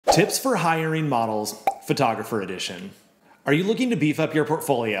Tips for hiring models, photographer edition. Are you looking to beef up your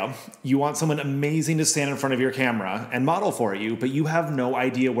portfolio? You want someone amazing to stand in front of your camera and model for you, but you have no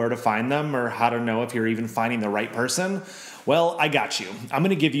idea where to find them or how to know if you're even finding the right person? Well, I got you. I'm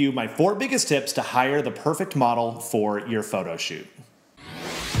gonna give you my 4 biggest tips to hire the perfect model for your photo shoot.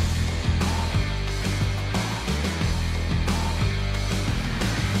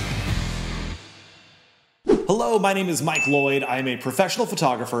 Hello, my name is Mike Lloyd. I am a professional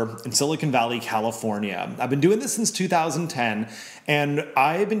photographer in Silicon Valley, California. I've been doing this since 2010, and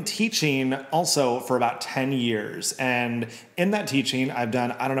I've been teaching also for about 10 years. And in that teaching, I've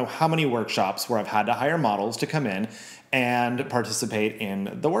done I don't know how many workshops where I've had to hire models to come in and participate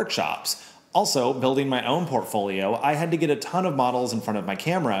in the workshops. Also, building my own portfolio, I had to get a ton of models in front of my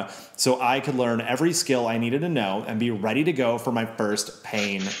camera so I could learn every skill I needed to know and be ready to go for my first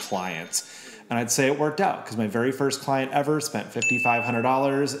paying clients. And I'd say it worked out because my very first client ever spent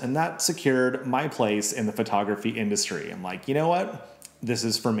 $5,500, and that secured my place in the photography industry. I'm like, you know what? This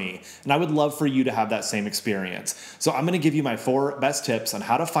is for me. And I would love for you to have that same experience. So I'm gonna give you my 4 best tips on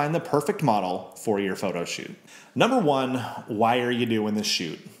how to find the perfect model for your photo shoot. Number 1, why are you doing this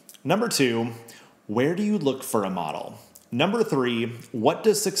shoot? Number 2, where do you look for a model? Number 3, what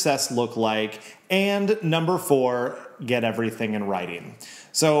does success look like? And number 4, get everything in writing.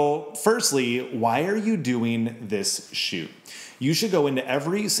 So firstly, why are you doing this shoot? You should go into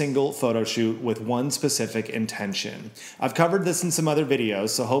every single photo shoot with one specific intention. I've covered this in some other videos,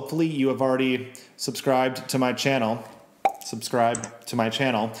 so hopefully you have already subscribed to my channel. Subscribe to my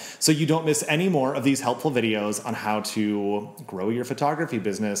channel so you don't miss any more of these helpful videos on how to grow your photography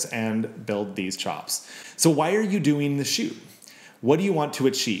business and build these chops. So why are you doing the shoot? What do you want to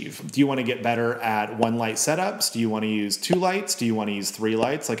achieve? Do you want to get better at 1 light setups? Do you want to use 2 lights? Do you want to use 3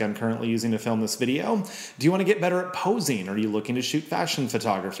 lights like I'm currently using to film this video? Do you want to get better at posing? Are you looking to shoot fashion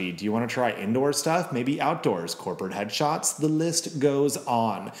photography? Do you want to try indoor stuff? Maybe outdoors, corporate headshots? The list goes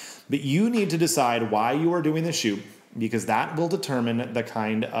on. But you need to decide why you are doing the shoot, because that will determine the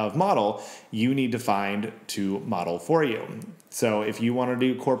kind of model you need to find to model for you. So if you want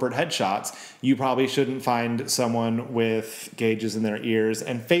to do corporate headshots, you probably shouldn't find someone with gauges in their ears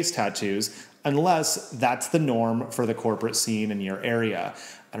and face tattoos unless that's the norm for the corporate scene in your area.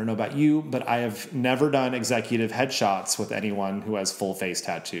 I don't know about you, but I have never done executive headshots with anyone who has full face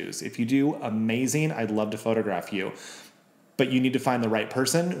tattoos. If you do, amazing. I'd love to photograph you. But you need to find the right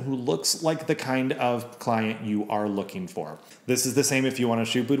person who looks like the kind of client you are looking for. This is the same if you want to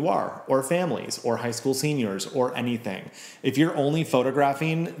shoot boudoir or families or high school seniors or anything. If you're only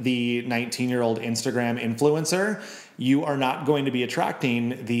photographing the 19-year-old Instagram influencer, you are not going to be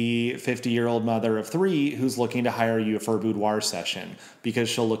attracting the 50-year-old mother of 3 who's looking to hire you for a boudoir session, because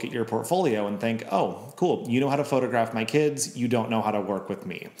she'll look at your portfolio and think, oh, cool, you know how to photograph my kids, you don't know how to work with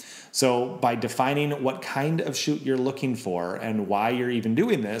me. So by defining what kind of shoot you're looking for and why you're even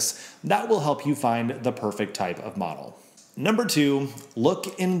doing this, that will help you find the perfect type of model. Number 2,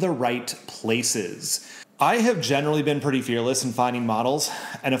 look in the right places. I have generally been pretty fearless in finding models,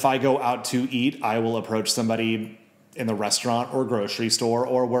 and if I go out to eat, I will approach somebody in the restaurant or grocery store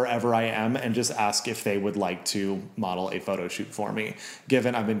or wherever I am and just ask if they would like to model a photo shoot for me.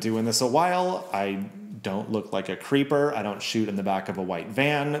 Given I've been doing this a while, I don't look like a creeper. I don't shoot in the back of a white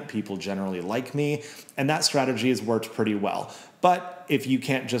van. People generally like me, and that strategy has worked pretty well. But if you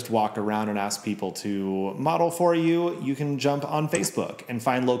can't just walk around and ask people to model for you, you can jump on Facebook and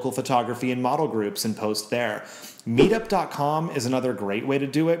find local photography and model groups and post there. Meetup.com is another great way to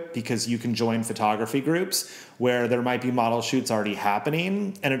do it because you can join photography groups where there might be model shoots already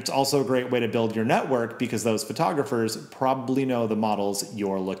happening. And it's also a great way to build your network because those photographers probably know the models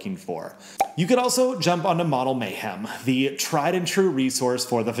you're looking for. You could also jump onto Model Mayhem, the tried and true resource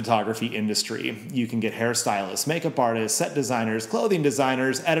for the photography industry. You can get hairstylists, makeup artists, set designers, clothing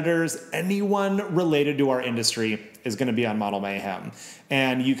designers, editors, anyone related to our industry is going to be on Model Mayhem.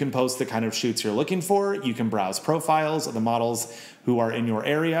 And you can post the kind of shoots you're looking for. You can browse profiles of the models who are in your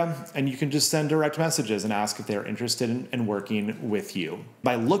area, and you can just send direct messages and ask if they're interested in working with you.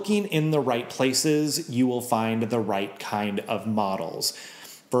 By looking in the right places, you will find the right kind of models.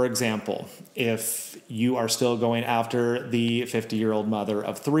 For example, if you are still going after the 50-year-old mother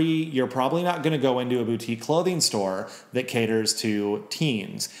of 3, you're probably not going to go into a boutique clothing store that caters to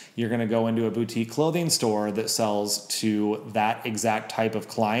teens. You're going to go into a boutique clothing store that sells to that exact type of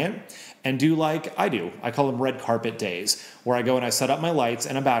client and do like I do. I call them red carpet days, where I go and I set up my lights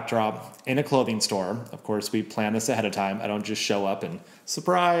and a backdrop in a clothing store. Of course, we plan this ahead of time. I don't just show up and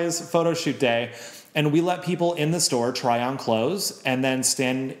surprise, photo shoot day. And we let people in the store try on clothes and then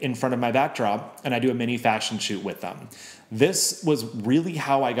stand in front of my backdrop, and I do a mini fashion shoot with them. This was really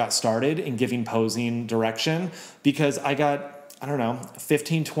how I got started in giving posing direction, because I got,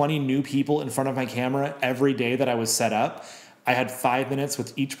 15, 20 new people in front of my camera every day that I was set up. I had 5 minutes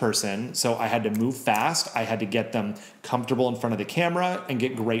with each person, so I had to move fast. I had to get them comfortable in front of the camera and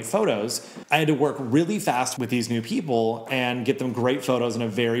get great photos. I had to work really fast with these new people and get them great photos in a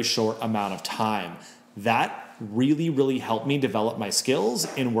very short amount of time. That really, really helped me develop my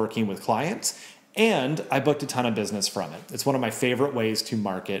skills in working with clients, and I booked a ton of business from it. It's one of my favorite ways to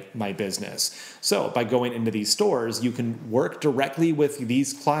market my business. So by going into these stores, you can work directly with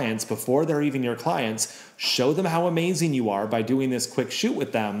these clients before they're even your clients, show them how amazing you are by doing this quick shoot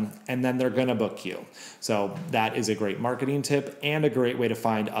with them, and then they're gonna book you. So that is a great marketing tip and a great way to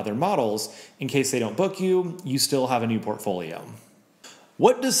find other models. In case they don't book you, you still have a new portfolio.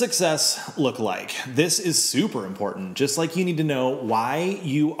 What does success look like? This is super important. Just like you need to know why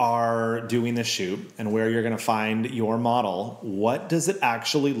you are doing this shoot and where you're going to find your model, what does it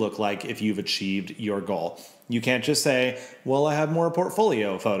actually look like if you've achieved your goal? You can't just say, well, I have more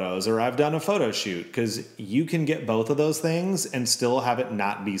portfolio photos or I've done a photo shoot, because you can get both of those things and still have it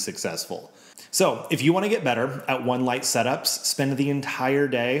not be successful. So if you want to get better at one light setups, spend the entire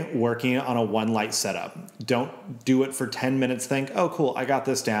day working on a one light setup. Don't do it for 10 minutes, think, oh cool, I got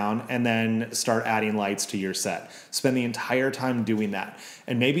this down, and then start adding lights to your set. Spend the entire time doing that.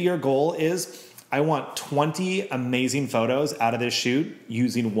 And maybe your goal is, I want 20 amazing photos out of this shoot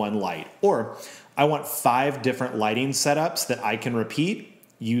using one light. Or I want 5 different lighting setups that I can repeat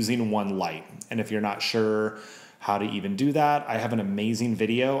using one light. And if you're not sure how to even do that, I have an amazing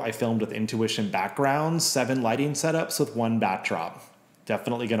video I filmed with Intuition Backgrounds, 7 lighting setups with 1 backdrop.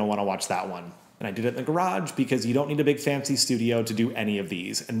 Definitely gonna wanna watch that one. And I did it in the garage because you don't need a big fancy studio to do any of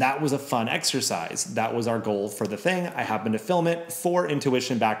these. And that was a fun exercise. That was our goal for the thing. I happened to film it for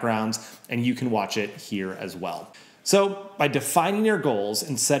Intuition Backgrounds, and you can watch it here as well. So by defining your goals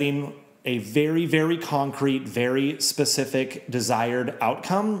and setting a very, very concrete, very specific desired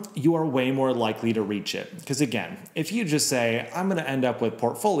outcome, you are way more likely to reach it. Because again, if you just say, I'm gonna end up with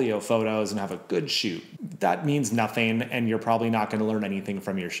portfolio photos and have a good shoot, that means nothing, and you're probably not gonna learn anything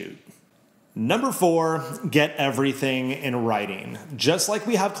from your shoot. Number 4, get everything in writing. Just like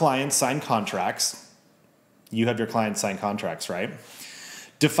we have clients sign contracts, you have your clients sign contracts, right?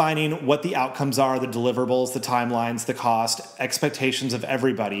 Defining what the outcomes are, the deliverables, the timelines, the cost, expectations of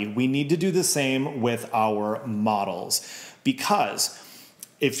everybody. We need to do the same with our models, because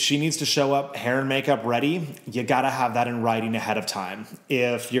if she needs to show up hair and makeup ready, you gotta have that in writing ahead of time.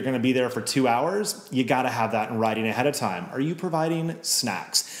 If you're gonna be there for 2 hours, you gotta have that in writing ahead of time. Are you providing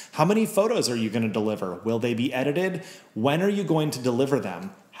snacks? How many photos are you gonna deliver? Will they be edited? When are you going to deliver them?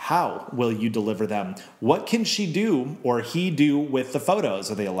 How will you deliver them? What can she do or he do with the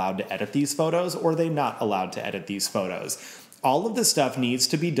photos? Are they allowed to edit these photos, or are they not allowed to edit these photos? All of this stuff needs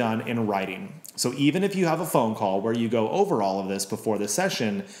to be done in writing. So even if you have a phone call where you go over all of this before the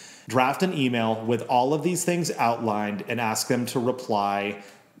session, draft an email with all of these things outlined and ask them to reply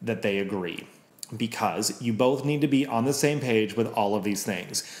that they agree, because you both need to be on the same page with all of these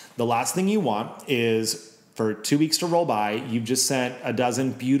things. The last thing you want is for 2 weeks to roll by, you've just sent a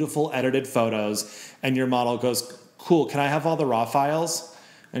dozen beautiful edited photos, and your model goes, cool, can I have all the raw files?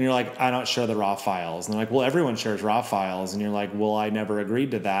 And you're like, I don't share the raw files. And they're like, well, everyone shares raw files. And you're like, well, I never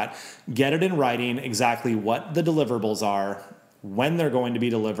agreed to that. Get it in writing exactly what the deliverables are, when they're going to be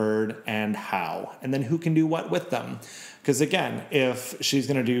delivered, and how, and then who can do what with them. Because again, if she's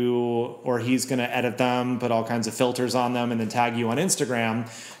going to do, or he's going to edit them, put all kinds of filters on them, and then tag you on Instagram,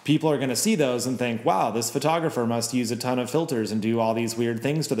 people are going to see those and think, wow, this photographer must use a ton of filters and do all these weird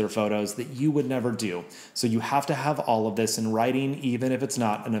things to their photos that you would never do. So you have to have all of this in writing, even if it's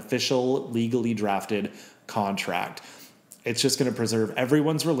not an official, legally drafted contract. It's just going to preserve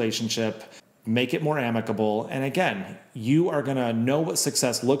everyone's relationship, make it more amicable. And again, you are going to know what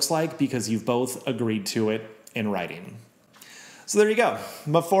success looks like because you've both agreed to it in writing. So there you go.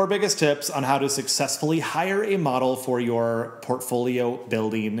 My 4 biggest tips on how to successfully hire a model for your portfolio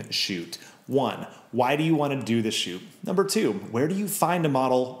building shoot. 1, why do you want to do the shoot? Number 2, where do you find a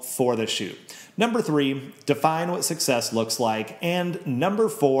model for the shoot? Number 3, define what success looks like. And number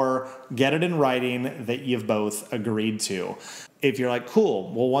 4, get it in writing that you've both agreed to. If you're like,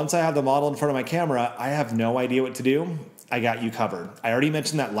 cool, well, once I have the model in front of my camera, I have no idea what to do. I got you covered. I already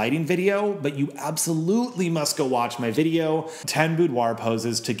mentioned that lighting video, but you absolutely must go watch my video, 10 boudoir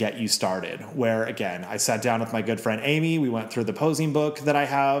poses to get you started, where again, I sat down with my good friend Amy. We went through the posing book that I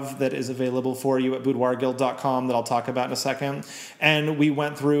have that is available for you at boudoirguild.com that I'll talk about in a second. And we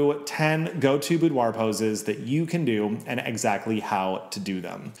went through 10 go-to boudoir poses that you can do and exactly how to do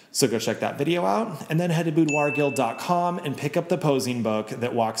them. So go check that video out and then head to boudoirguild.com and pick up the posing book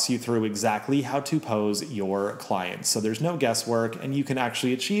that walks you through exactly how to pose your clients. So there's no guesswork and you can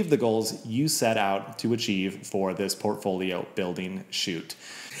actually achieve the goals you set out to achieve for this portfolio building shoot.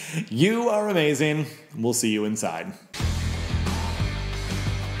 You are amazing. We'll see you inside.